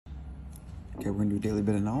Okay, we're gonna do a daily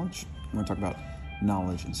bit of knowledge. We're gonna talk about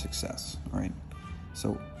knowledge and success, all right?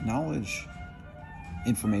 So knowledge,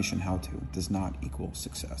 information, how to, does not equal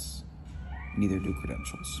success. Neither do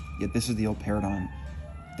credentials. Yet this is the old paradigm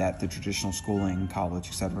that the traditional schooling, college,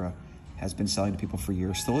 etc., has been selling to people for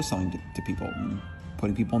years, still is selling to people, and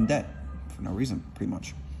putting people in debt for no reason, pretty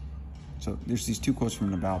much. So there's these two quotes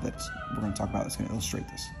from Naval that we're gonna talk about that's gonna illustrate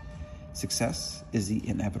this. Success is the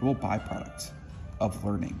inevitable byproduct of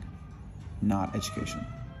learning, not education.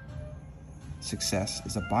 Success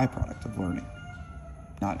is a byproduct of learning,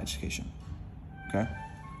 not education, okay?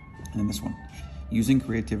 And then this one, using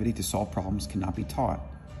creativity to solve problems cannot be taught,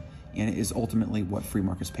 and it is ultimately what free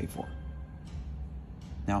markets pay for.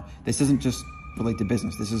 Now, this doesn't just relate to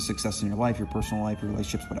business. This is success in your life, your personal life, your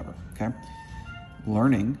relationships, whatever, okay?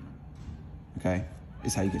 Learning, okay,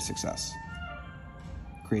 is how you get success.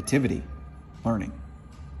 Creativity, learning,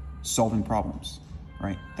 solving problems,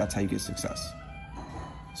 right? That's how you get success.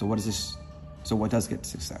 So what is this? So what does get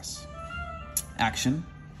success? Action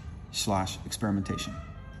 / experimentation.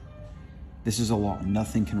 This is a law.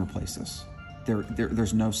 Nothing can replace this.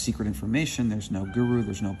 There's no secret information. There's no guru.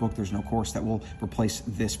 There's no book. There's no course that will replace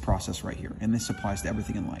this process right here. And this applies to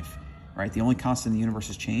everything in life, right? The only constant in the universe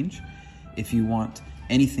is change. If you want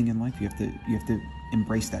anything in life, you have to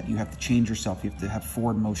embrace that. You have to change yourself. You have to have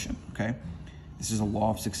forward motion, okay? This is a law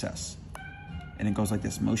of success. And it goes like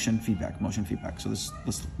this: motion, feedback, motion, feedback. So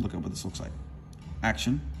let's look at what this looks like.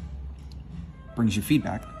 Action brings you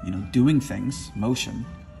feedback. Doing things, motion,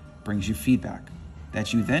 brings you feedback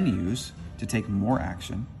that you then use to take more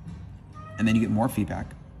action, and then you get more feedback,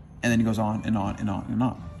 and then it goes on and on and on and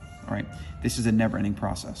on. All right, this is a never-ending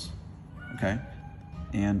process, okay?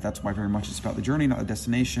 And that's why very much it's about the journey, not the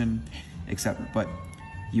destination, etc. But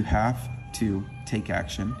you have to take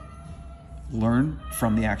action, learn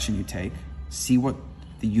from the action you take, see what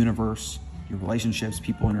the universe, your relationships,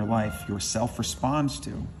 people in your life, yourself responds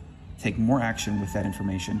to, take more action with that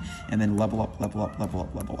information, and then level up, level up, level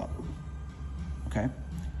up, level up. Okay?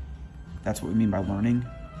 That's what we mean by learning.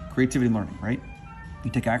 Creativity learning, right?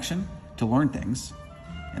 You take action to learn things,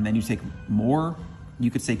 and then you take more,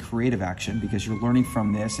 you could say creative action, because you're learning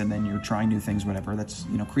from this and then you're trying new things, whatever. That's,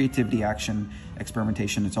 creativity, action,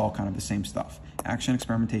 experimentation, it's all kind of the same stuff. Action,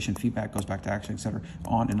 experimentation, feedback goes back to action, etc.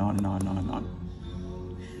 On and on and on and on and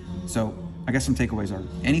on. So I guess some takeaways are: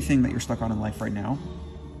 anything that you're stuck on in life right now,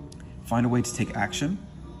 find a way to take action,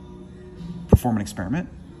 perform an experiment,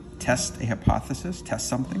 test a hypothesis, test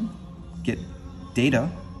something, get data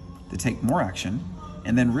to take more action,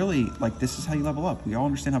 and then really, this is how you level up. We all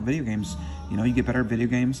understand how video games, you get better at video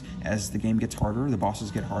games as the game gets harder, the bosses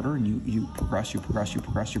get harder, and you progress,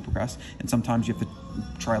 and sometimes you have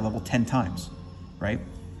to try level 10 times, right?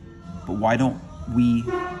 But why don't we,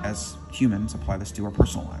 as humans, apply this to our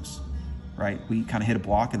personal lives, right? We kind of hit a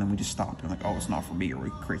block and then we just stop. And oh, it's not for me, or we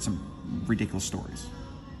create some ridiculous stories.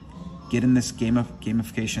 Get in this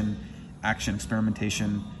gamification, action,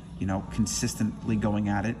 experimentation, consistently going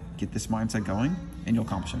at it, get this mindset going, and you'll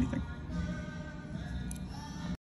accomplish anything.